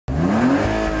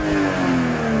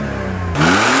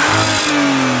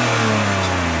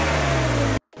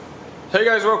Hey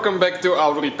guys, welcome back to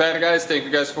Auto Repair guys. Thank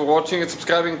you guys for watching and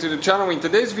subscribing to the channel. In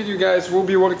today's video guys, we'll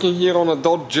be working here on a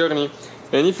Dodge Journey.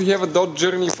 And if you have a Dodge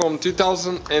Journey from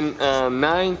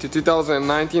 2009 to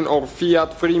 2019 or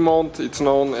Fiat Freemont, it's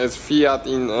known as Fiat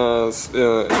in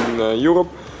Europe,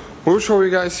 we'll show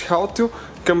you guys how to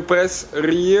compress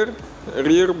rear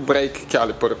brake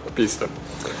caliper piston.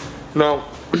 Now,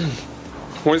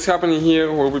 what's happening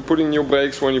here, we'll be putting new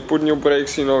brakes. When you put new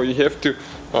brakes, you know, you have to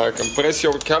compress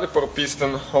your caliper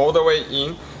piston all the way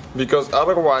in, because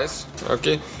otherwise,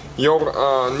 okay, your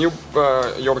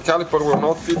caliper will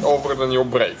not fit over the new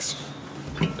brakes.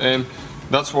 And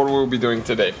that's what we'll be doing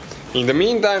today. In the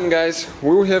meantime guys,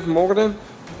 we'll have more than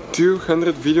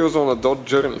 200 videos on a Dodge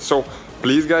Journey, so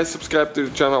please guys subscribe to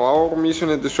the channel. Our mission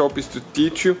at the shop is to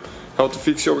teach you how to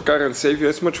fix your car and save you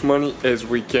as much money as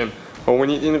we can. All we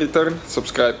need in return,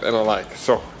 subscribe and a like.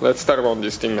 So let's start on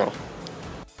this thing now.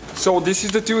 So this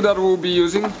is the tool that we'll be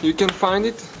using. You can find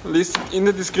it listed in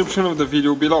the description of the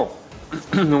video below.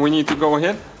 We need to go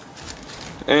ahead,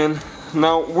 and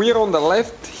now we're on the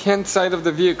left hand side of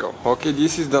the vehicle. Okay,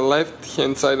 this is the left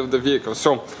hand side of the vehicle,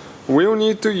 so we'll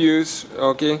need to use,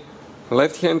 okay,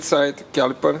 left hand side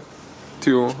caliper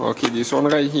tool. Okay, this one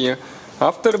right here.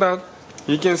 After that,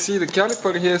 you can see the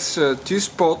caliper has two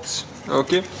spots,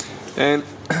 okay, and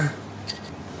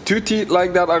two teeth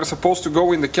like that are supposed to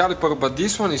go in the caliper, but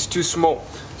this one is too small,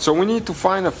 so we need to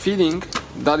find a fitting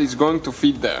that is going to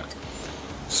fit there.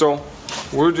 So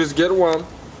we'll just get one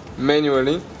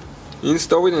manually,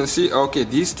 install it and see, okay,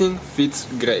 this thing fits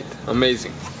great,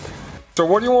 amazing. So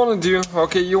what you want to do,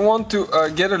 okay, you want to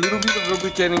get a little bit of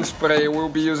lubricating spray. We'll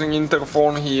be using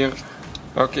Interphone here,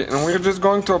 okay, and we're just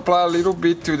going to apply a little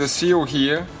bit to the seal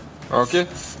here, okay,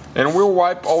 and we'll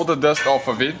wipe all the dust off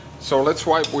of it. So let's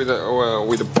wipe with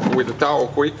a towel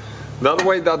quick. That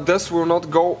way that dust will not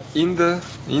go in the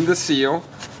seal,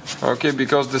 okay,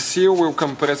 because the seal will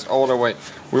compress all the way.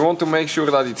 We want to make sure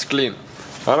that it's clean,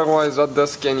 otherwise that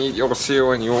dust can eat your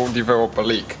seal and you will develop a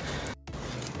leak.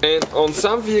 And on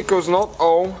some vehicles, not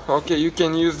all, okay, you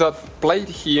can use that plate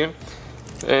here,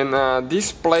 and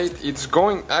this plate, it's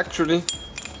going actually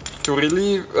to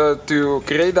relieve, to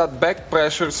create that back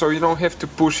pressure, so you don't have to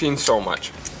push in so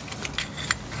much.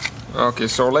 Okay,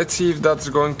 so let's see if that's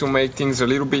going to make things a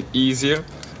little bit easier.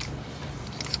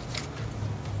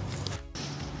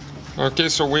 Okay,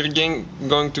 so we're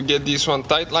going to get this one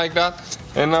tight like that,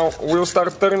 and now we'll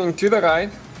start turning to the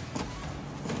right.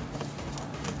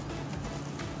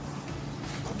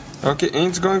 Okay, and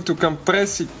it's going to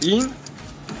compress it in,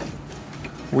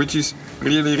 which is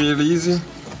really easy.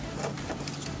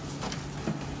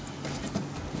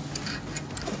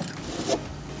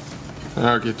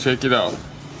 Okay, check it out.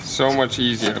 So much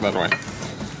easier that way.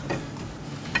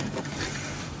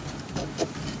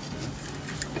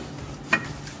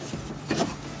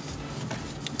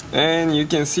 And you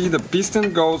can see the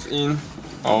piston goes in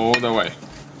all the way.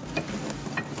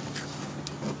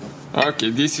 Okay,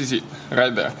 this is it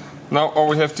right there. Now all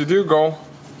we have to do, go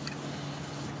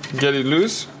get it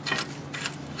loose.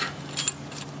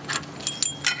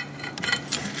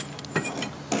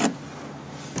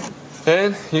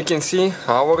 And you can see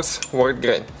ours worked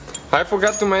great. I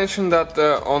forgot to mention that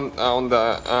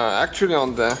actually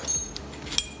on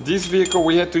this vehicle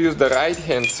we had to use the right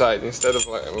hand side instead of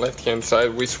left hand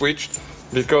side. We switched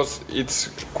because it's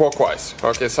clockwise.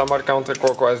 Okay, some are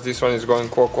counterclockwise, this one is going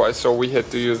clockwise, so we had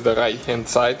to use the right hand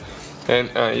side. And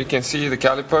you can see the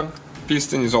caliper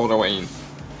piston is all the way in.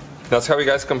 That's how you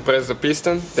guys compress the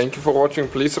piston. Thank you for watching,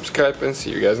 please subscribe and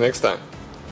see you guys next time.